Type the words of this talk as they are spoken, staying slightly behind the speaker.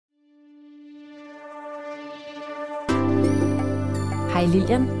Hej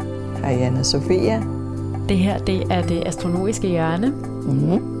Lilian. Hej Anna-Sofia. Det her, det er det astrologiske hjørne.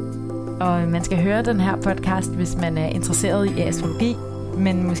 Og man skal høre den her podcast, hvis man er interesseret i astrologi,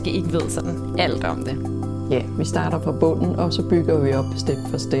 men måske ikke ved sådan alt om det. Ja, vi starter fra bunden, og så bygger vi op step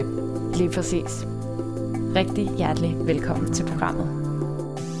for step. Lige præcis. Rigtig hjertelig velkommen til programmet.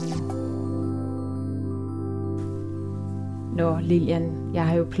 Nå Lilian, jeg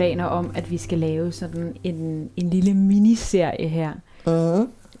har jo planer om, at vi skal lave sådan en lille miniserie her.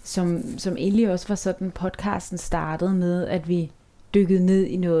 Som egentlig også var sådan, podcasten startede med, at vi dykkede ned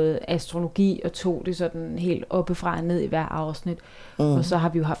i noget astrologi og tog det sådan helt oppefra og ned i hver afsnit. Og så har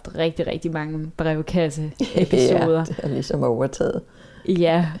vi jo haft rigtig, rigtig mange brevkasse-episoder. Ja, det er ligesom overtaget.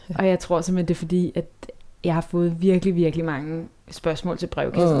 Ja, og jeg tror simpelthen, det er fordi, at jeg har fået virkelig, virkelig mange spørgsmål til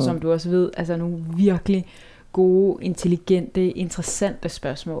brevkasser, som du også ved. Altså nogle virkelig gode, intelligente, interessante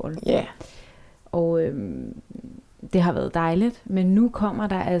spørgsmål. Ja. Yeah. Og det har været dejligt, men nu kommer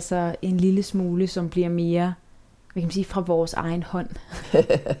der altså en lille smule, som bliver mere, hvad kan man sige, fra vores egen hånd.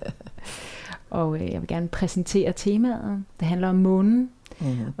 Og jeg vil gerne præsentere temaet. Det handler om månen,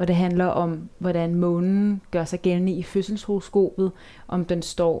 og det handler om, hvordan månen gør sig gældende i fødselshoroskopet, om den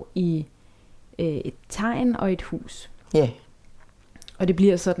står i et tegn og et hus. Ja. Yeah. Og det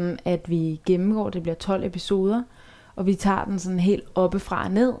bliver sådan, at vi gennemgår, det bliver 12 episoder, og vi tager den sådan helt oppefra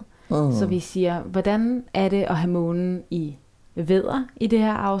og ned. Så vi siger, hvordan er det at have månen i vædder i det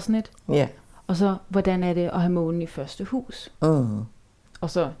her afsnit? Ja. Yeah. Og så, hvordan er det at have månen i første hus? Og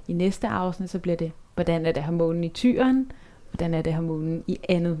så i næste afsnit, så bliver det, hvordan er det at have månen i tyren? Hvordan er det at have månen i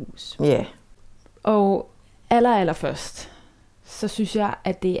andet hus? Ja. Yeah. Og allerførst, så synes jeg,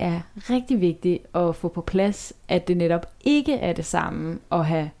 at det er rigtig vigtigt at få på plads, at det netop ikke er det samme at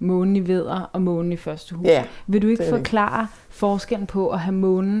have månen i vædder og månen i første hus. Yeah, vil du ikke forklare forskellen på at have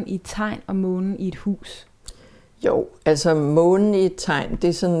månen i et tegn og månen i et hus? Jo, altså månen i et tegn, det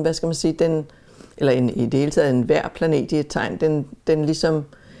er sådan, hvad skal man sige, i det hele taget enhver planet i et tegn, det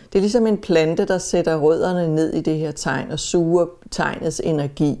er ligesom en plante, der sætter rødderne ned i det her tegn og suger tegnets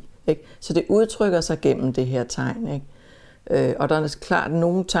energi. Ikke? Så det udtrykker sig gennem det her tegn, ikke? Og der er klart, at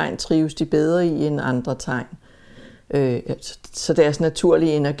nogle tegn trives de bedre i end andre tegn. Så deres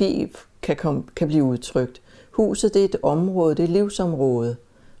naturlige energi kan blive udtrykt. Huset, det er et område, det er et livsområde,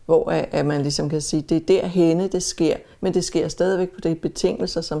 hvor at man ligesom kan sige, det er derhenne, det sker, men det sker stadigvæk på de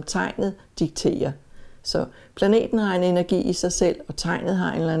betingelser, som tegnet dikterer. Så planeten har en energi i sig selv, og tegnet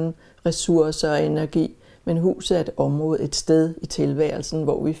har en eller anden ressource og energi, men huset er et område, et sted i tilværelsen,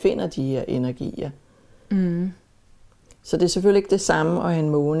 hvor vi finder de her energier. Så det er selvfølgelig ikke det samme at have en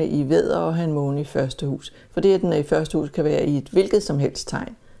måne i vædder og have en måne i første hus. For det, at den er i første hus, kan være i et hvilket som helst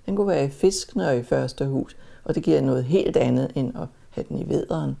tegn. Den kunne være i fiskene og i første hus, og det giver noget helt andet end at have den i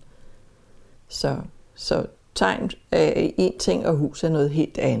vædderen. Så tegn er en ting, og hus er noget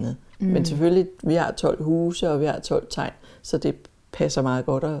helt andet. Men selvfølgelig, vi har 12 huse, og vi har 12 tegn, så det passer meget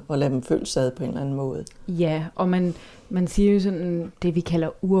godt at lade dem følges ad på en eller anden måde. Ja, og man siger jo sådan det, vi kalder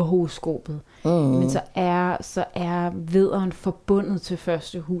urhoroskopet. Men så er vædderen forbundet til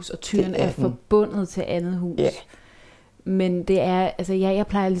første hus, og tyren er forbundet til andet hus. Yeah. Men det er, altså jeg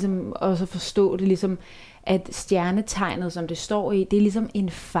plejer ligesom også at forstå det ligesom, at stjernetegnet, som det står i, det er ligesom en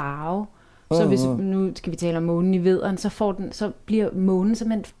farve. Så hvis nu skal vi tale om månen i vædderen, så bliver månen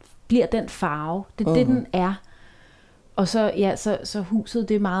simpelthen bliver den farve. Det er det, den er. Og så huset,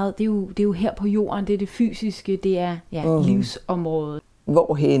 det er jo her på jorden, det er det fysiske, det er livsområdet.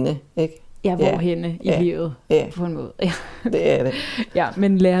 Hvorhenne, ikke? Ja, hvorhenne i livet, på en måde. Ja. Det er det. Ja,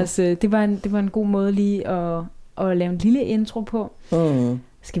 men lad os, det var en god måde lige at lave en lille intro på.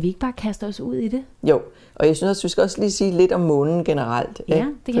 Skal vi ikke bare kaste os ud i det? Jo, og jeg synes også, vi skal også lige sige lidt om månen generelt. Ja,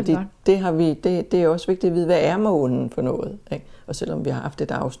 det kan vi godt. Det er også vigtigt at vide, hvad er månen for noget? Ikke? Og selvom vi har haft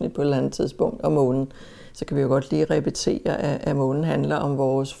et afsnit på et eller andet tidspunkt om månen, så kan vi jo godt lige repetere, at månen handler om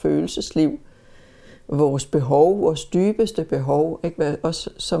vores følelsesliv, vores behov, vores dybeste behov. Ikke? Også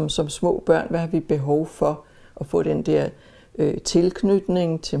som små børn, hvad har vi behov for at få den der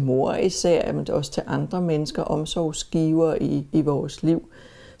tilknytning til mor især, men også til andre mennesker, omsorgsgiver i vores liv.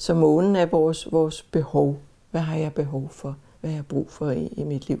 Så månen er vores behov. Hvad har jeg behov for? Hvad har jeg brug for i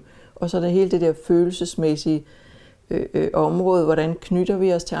mit liv? Og så er der hele det der følelsesmæssige område. Hvordan knytter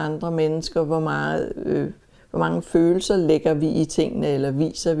vi os til andre mennesker? Hvor mange følelser lægger vi i tingene, eller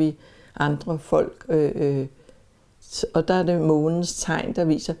viser vi andre folk? Og der er det månens tegn, der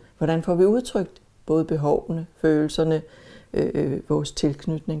viser, hvordan får vi udtrykt både behovene, følelserne, vores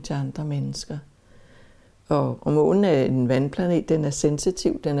tilknytning til andre mennesker. Og månen er en vandplanet, den er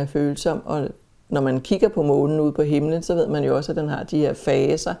sensitiv, den er følsom, og når man kigger på månen ude på himlen, så ved man jo også, at den har de her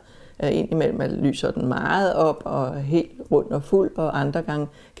faser, Indimellem lyser den meget op og helt rundt og fuld, og andre gange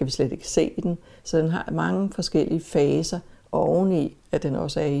kan vi slet ikke se den. Så den har mange forskellige faser oveni, at den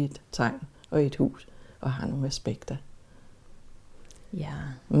også er i et tegn og i et hus og har nogle aspekter. Ja.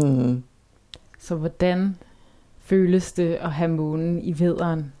 Mm. Så hvordan føles det at have månen i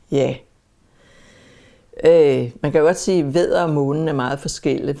vædderen? Ja. Man kan godt sige, at vædder og månen er meget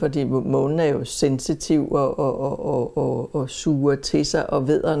forskellige, fordi månen er jo sensitiv og suger til sig, og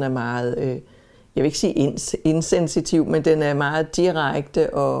vædderen er meget, jeg vil ikke sige insensitiv, men den er meget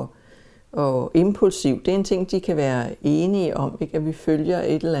direkte og impulsiv. Det er en ting, de kan være enige om, ikke? At vi følger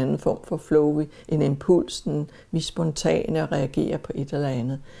et eller andet form for flow, en impuls, vi er spontane og reagerer på et eller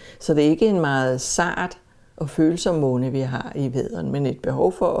andet. Så det er ikke en meget sart og følsom måne, vi har i vædderen, men et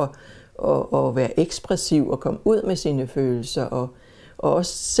behov for at være ekspressiv og komme ud med sine følelser, og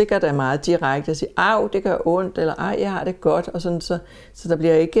også sikkert er meget direkte at sige, au, det gør ondt, eller ej, jeg har det godt, og sådan, så der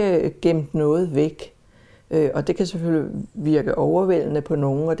bliver ikke gemt noget væk. Og det kan selvfølgelig virke overvældende på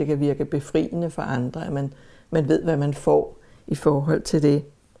nogen, og det kan virke befriende for andre, at man ved, hvad man får i forhold til det.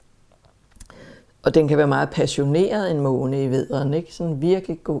 Og den kan være meget passioneret, en måne i vædderen, ikke? Sådan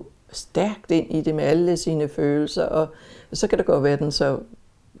virkelig gå stærkt ind i det med alle sine følelser, og så kan det godt være, at den så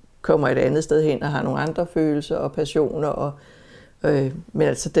kommer et andet sted hen og har nogle andre følelser og passioner. Men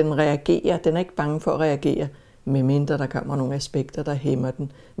altså, den reagerer, den er ikke bange for at reagere, medmindre der kommer nogle aspekter, der hæmmer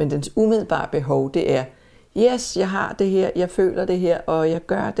den. Men dens umiddelbare behov, det er, yes, jeg har det her, jeg føler det her, og jeg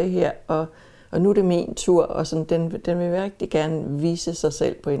gør det her, og nu er det min tur. Og sådan, den vil rigtig gerne vise sig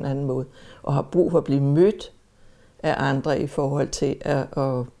selv på en eller anden måde, og har brug for at blive mødt af andre i forhold til,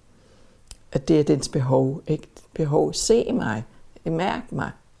 at det er dens behov. Ikke? Behov, se mig, mærk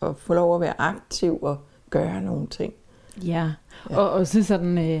mig, og få lov at være aktiv og gøre nogle ting. Ja. Og så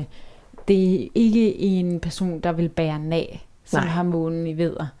sådan, det er ikke en person, der vil bære nag, som har månen i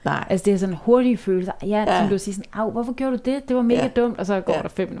vædder. Nej. Altså det er sådan hurtige følelser. Ja, som du siger sådan, au, hvorfor gjorde du det? Det var mega dumt. Og så går der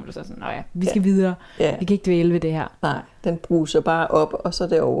 5 minutter, så sådan, nå ja, vi skal videre. Ja. Vi kan ikke dvæle ved det her. Nej, den bruser bare op, og så er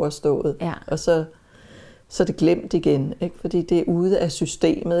det overstået. Ja. Og så er det glemt igen, ikke? Fordi det er ude af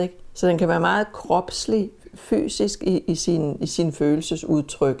systemet. Ikke? Så den kan være meget kropslig, fysisk i sin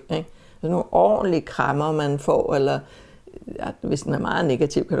følelsesudtryk. Ikke? Så nogle ordentlige krammer, man får, eller hvis den er meget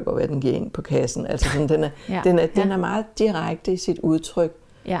negativ, kan det godt være, at den giver ind på kassen. Altså sådan, den er meget direkte i sit udtryk.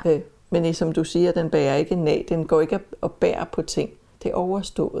 Ja. Men som du siger, den bærer ikke nag. Den går ikke og bærer på ting. Det er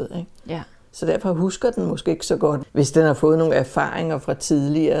overstået. Ikke? Ja. Så derfor husker den måske ikke så godt. Hvis den har fået nogle erfaringer fra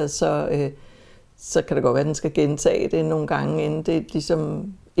tidligere, så kan det godt være, at den skal gentage det nogle gange, inden det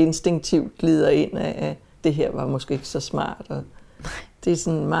ligesom instinktivt glider ind af, det her var måske ikke så smart. Og det er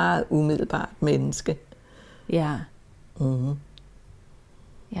sådan meget umiddelbart menneske. Ja. Mm-hmm.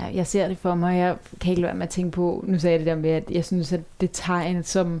 Ja, jeg ser det for mig. Jeg kan ikke lade være med at tænke på, nu sagde jeg det der med, at jeg synes, at det tegn,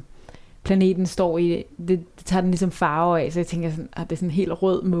 som planeten står i, det tager den ligesom farve af, så jeg tænker sådan, at det er sådan en helt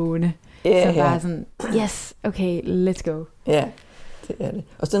rød måne. Så bare sådan, yes, okay, let's go. Ja, det er det.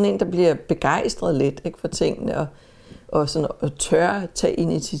 Og sådan en, der bliver begejstret lidt, ikke, for tingene, og sådan, og tør tage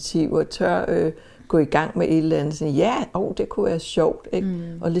initiativ, og tør gå i gang med et eller andet. Sådan, ja, det kunne være sjovt,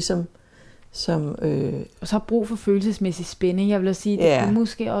 ikke? Og ligesom og så har brug for følelsesmæssig spænding. Jeg vil sige, det kunne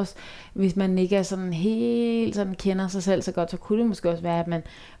måske også, hvis man ikke er sådan helt sådan kender sig selv så godt, så kunne det måske også være, at man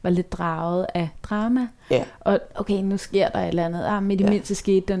var lidt draget af drama. Yeah. Og okay, nu sker der et eller andet. Men i det mindste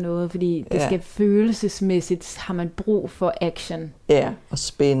skete der noget, fordi det skal følelsesmæssigt, har man brug for action. Ja, og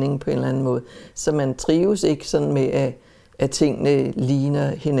spænding på en eller anden måde. Så man trives ikke sådan med, at tingene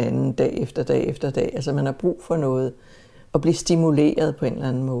ligner hinanden dag efter dag efter dag. Altså man har brug for noget, at blive stimuleret på en eller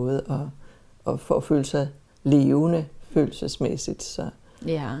anden måde, og for at føle sig levende følelsesmæssigt. Så,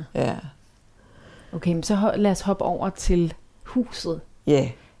 ja. Okay, men så lad os hoppe over til huset. Ja.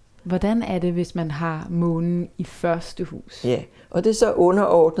 Hvordan er det, hvis man har månen i første hus? Ja, og det er så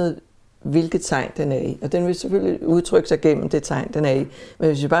underordnet, hvilket tegn den er i. Og den vil selvfølgelig udtrykke sig gennem det tegn, den er i. Men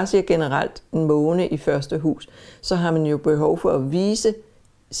hvis vi bare siger generelt en måne i første hus, så har man jo behov for at vise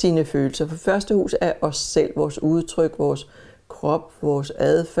sine følelser. For første hus er os selv, vores udtryk, vores krop, vores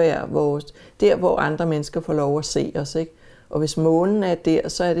adfærd, der hvor andre mennesker får lov at se os. Ikke? Og hvis månen er der,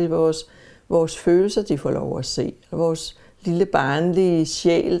 så er det vores følelser, de får lov at se. Vores lille barnlige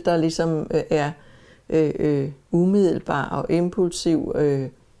sjæl, der ligesom er umiddelbar og impulsiv,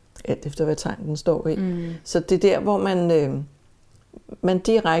 alt efter hvad tegn den står i. Så det er der, hvor man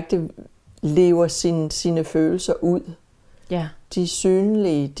direkte lever sine følelser ud. Ja. De er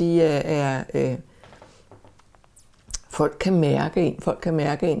synlige, de er folk kan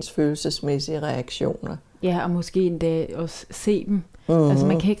mærke ens følelsesmæssige reaktioner. Ja, og måske endda også se dem. Altså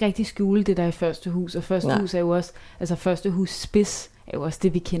man kan ikke rigtig skjule det der i første hus, og første hus er jo også, altså første hus spids er jo også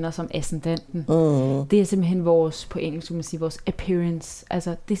det, vi kender som ascendanten. Det er simpelthen vores, på engelsk man sige, vores appearance.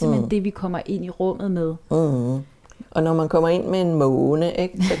 Altså, det er simpelthen det, vi kommer ind i rummet med. Og når man kommer ind med en måne,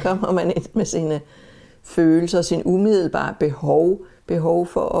 ikke, så kommer man ind med sine følelser, sin umiddelbare behov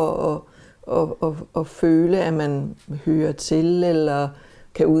for at føle, at man hører til, eller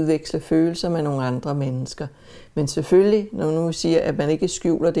kan udveksle følelser med nogle andre mennesker. Men selvfølgelig, når nu siger, at man ikke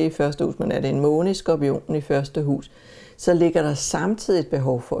skjuler det i første hus, men er det en måne i Skorpionen i første hus, så ligger der samtidig et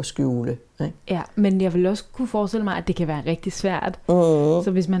behov for at skjule. Ikke? Ja, men jeg vil også kunne forestille mig, at det kan være rigtig svært. Så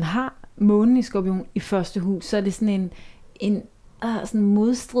hvis man har månen i Skorpion i første hus, så er det sådan en sådan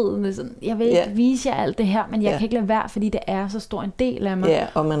modstridende, sådan, jeg vil ikke vise jer alt det her, men jeg kan ikke lade være, fordi det er så stor en del af mig. Ja,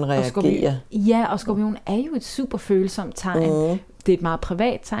 og man reagerer. Og Skorpion er jo et super følsomt tegn. Det er et meget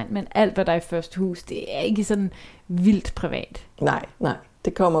privat tegn, men alt, hvad der er i første hus, det er ikke sådan vildt privat. Nej.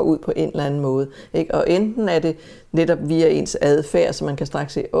 Det kommer ud på en eller anden måde. Ikke? Og enten er det netop via ens adfærd, så man kan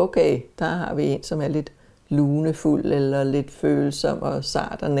straks se, okay, der har vi en, som er lidt lunefuld, eller lidt følsom og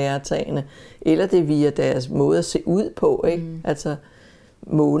sart og nærtagende. Eller det er via deres måde at se ud på. Ikke? Altså,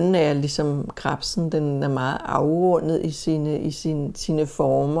 månen er ligesom krebsen, den er meget afrundet i sine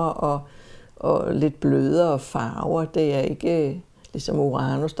former, og lidt blødere farver. Det er ikke ligesom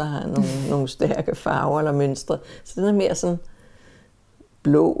Uranus, der har nogle stærke farver eller mønstre. Så den er mere sådan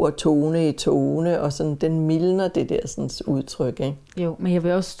blå og tone i tone, og sådan, den mildner det der sådan, udtryk. Ikke? Jo, men jeg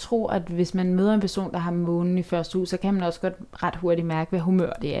vil også tro, at hvis man møder en person, der har månen i første hus, så kan man også godt ret hurtigt mærke, hvad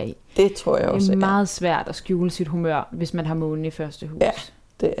humør det er i. Det tror jeg også. Det er meget svært at skjule sit humør, hvis man har månen i første hus. Ja,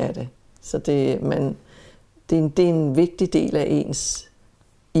 det er det. Så det er en vigtig del af ens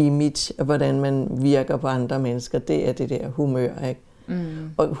image, og hvordan man virker på andre mennesker. Det er det der humør, ikke?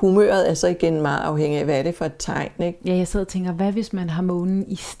 Og humøret er så igen meget afhængig af, hvad er det for et tegn, ikke? Ja, jeg sidder og tænker, hvad hvis man har månen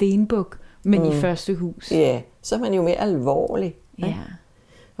i Stenbuk, men i første hus? Ja, så er man jo mere alvorlig. Ja.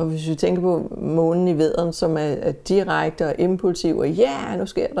 Og hvis vi tænker på månen i Vædderen, som er direkte og impulsiv, og nu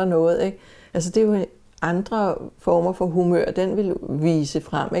sker der noget, ikke? Altså det er jo andre former for humør, den vil vise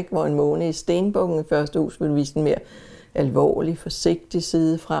frem, ikke? Hvor en måne i Stenbukken i første hus vil vise en mere alvorlig, forsigtig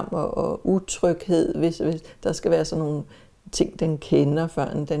side frem, og utryghed, hvis der skal være sådan nogle ting, den kender, før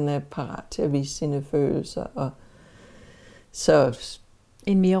den er parat til at vise sine følelser. Og så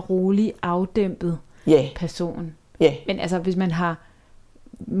en mere rolig, afdæmpet person. Men altså, hvis man har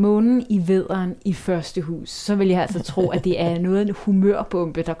månen i Vædderen i første hus, så vil jeg altså tro, at det er noget af en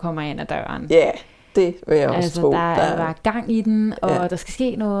humørbombe, der kommer ind ad døren. Ja, det vil jeg også tro. Der er gang i den, og der skal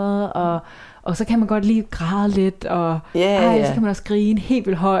ske noget, og så kan man godt lige græde lidt, og så kan man også grine helt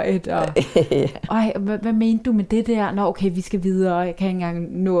vildt højt, og hvad mente du med det der? Nå, okay, vi skal videre, jeg kan ikke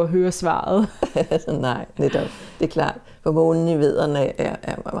engang nå at høre svaret. Nej, netop. Det er klart, for månen i Vædderen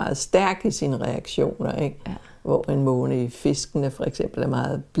er meget stærk i sine reaktioner, ikke? Ja. Hvor en måne i Fiskene for eksempel er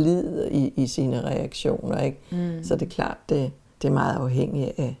meget blid i sine reaktioner, ikke? Så det er klart, det er meget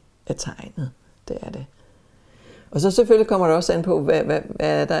afhængigt af tegnet. Det er det. Og så selvfølgelig kommer der også an på, hvad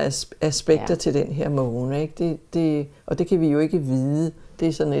er der aspekter til den her måne. Ikke? Og det kan vi jo ikke vide. Det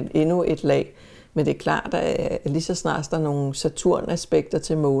er sådan endnu et lag. Men det er klart, at lige så snart der er nogle Saturn-aspekter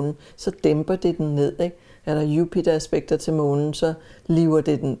til månen, så dæmper det den ned. Ikke? Er der Jupiter-aspekter til månen, så liver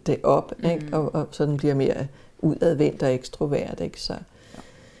det det op, ikke? Og så den bliver mere udadvendt og ekstrovert. Ikke?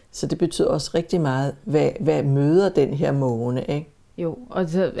 Så det betyder også rigtig meget, hvad møder den her måne, ikke? Jo, og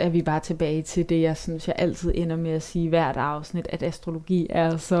så er vi bare tilbage til det, jeg synes, jeg altid ender med at sige hvert afsnit, at astrologi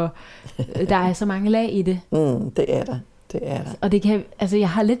er så... der er så mange lag i det. Det er der. Og det kan, altså jeg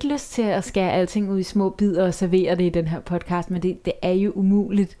har lidt lyst til at skære alting ud i små bidder og servere det i den her podcast, men det er jo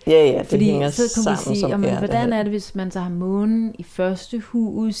umuligt. Ja, det fordi hænger så kan sammen vi sige, hvordan er det, hvis man så har månen i første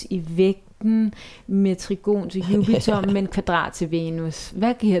hus, i vægten, med trigon til Jupiter, men kvadrat til Venus.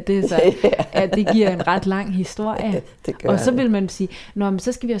 Hvad giver det så? At det giver en ret lang historie. Og så vil man sige, men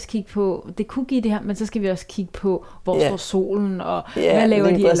så skal vi også kigge på, det kunne give det her, men så skal vi også kigge på, hvor står solen, og hvad laver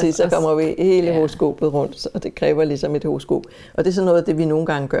de ellers? Så kommer vi hele horoskopet rundt, og det kræver ligesom et horoskop. Og det er sådan noget, det vi nogle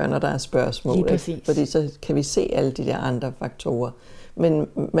gange gør, når der er spørgsmål. Fordi så kan vi se alle de der andre faktorer. Men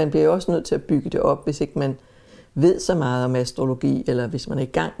man bliver jo også nødt til at bygge det op, hvis ikke man ved så meget om astrologi, eller hvis man er i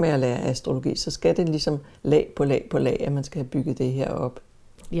gang med at lære astrologi, så skal det ligesom lag på lag, at man skal have bygget det her op.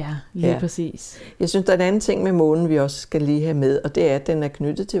 Ja, lige præcis. Jeg synes, der er en anden ting med månen, vi også skal lige have med, og det er, at den er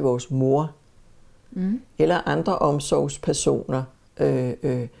knyttet til vores mor, eller andre omsorgspersoner.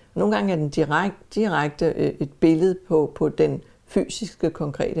 Nogle gange er den direkte et billede på den fysiske,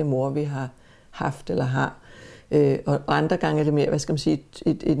 konkrete mor, vi har haft eller har. Og andre gange er det mere, hvad skal man sige,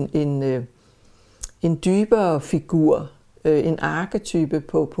 en dybere figur, en arketype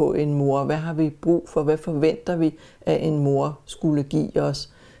på en mor. Hvad har vi brug for? Hvad forventer vi, at en mor skulle give os?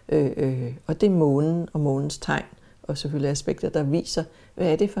 Og det er månen og månens tegn, og selvfølgelig aspekter, der viser,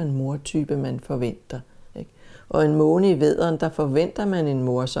 hvad er det for en mortype, man forventer. Ikke? Og en måne i vædderen, der forventer man en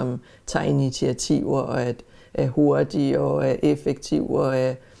mor, som tager initiativer og er hurtig og er effektiv og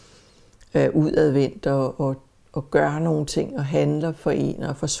er udadvendt og gør nogle ting og handler for en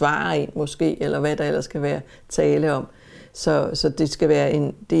og forsvarer en måske, eller hvad der ellers skal være tale om. Så det skal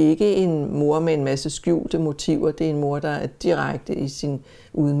være det er ikke en mor med en masse skjulte motiver, det er en mor, der er direkte i sine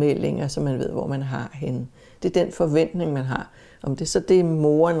udmeldinger, så man ved, hvor man har hende. Det er den forventning, man har. Om det så det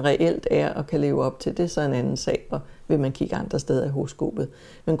moren reelt er og kan leve op til, det er så en anden sag, og vil man kigge andre steder i horoskopet.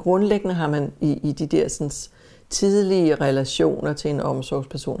 Men grundlæggende har man i de der sådan, tidlige relationer til en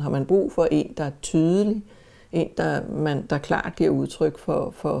omsorgsperson, har man brug for en, der er tydelig, en, der klart giver udtryk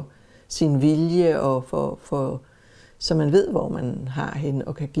for sin vilje, og så man ved, hvor man har hende,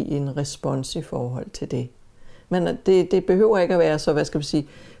 og kan give en respons i forhold til det. Men det behøver ikke at være så, hvad skal vi sige,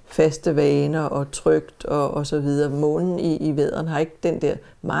 faste vaner og trygt og så videre. Månen i vædderen har ikke den der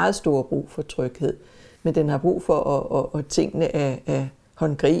meget store brug for tryghed, men den har brug for, at tingene er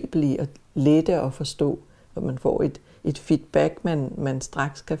håndgribelige og lette at forstå, og man får et feedback, man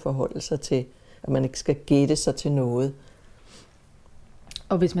straks kan forholde sig til, og man ikke skal gætte sig til noget.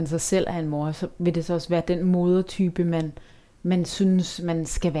 Og hvis man så selv er en mor, så vil det så også være den modertype, man synes, man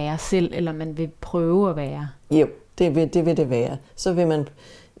skal være selv, eller man vil prøve at være? Jo, det vil det være. Så vil man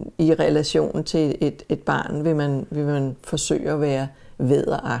i relation til et barn, vil man forsøge at være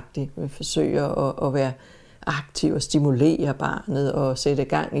vædderagtig, vil forsøge at være aktiv og stimulere barnet og sætte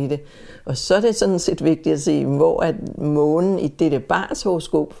gang i det. Og så er det sådan set vigtigt at se, hvor er månen i dette barns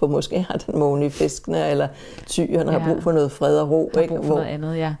horoskop, for måske har den måne i fiskene, eller tyrene har brug for noget fred og ro, ikke?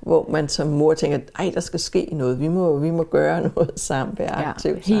 Hvor man som mor tænker, ej, der skal ske noget, vi må gøre noget sammen, være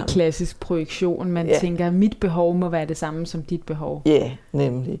aktiv sammen. Helt klassisk projektion, man tænker, at mit behov må være det samme som dit behov. Ja,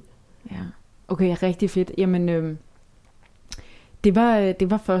 nemlig. Ja. Okay, rigtig fedt. Jamen, det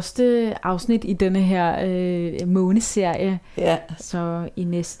var første afsnit i denne her måneserie. Ja. Så i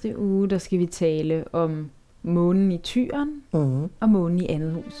næste uge, der skal vi tale om månen i Tyren og månen i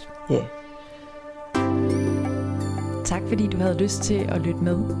andet hus. Ja. Tak fordi du havde lyst til at lytte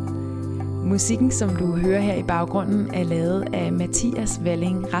med. Musikken, som du hører her i baggrunden, er lavet af Mathias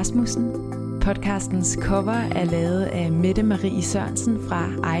Walling Rasmussen. Podcastens cover er lavet af Mette Marie Sørensen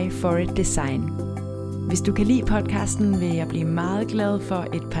fra I For It Design. Hvis du kan lide podcasten, vil jeg blive meget glad for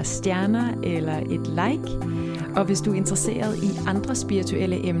et par stjerner eller et like. Og hvis du er interesseret i andre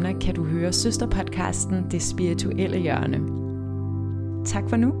spirituelle emner, kan du høre søsterpodcasten Det Spirituelle Hjørne. Tak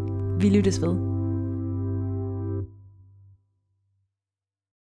for nu. Vi lyttes ved.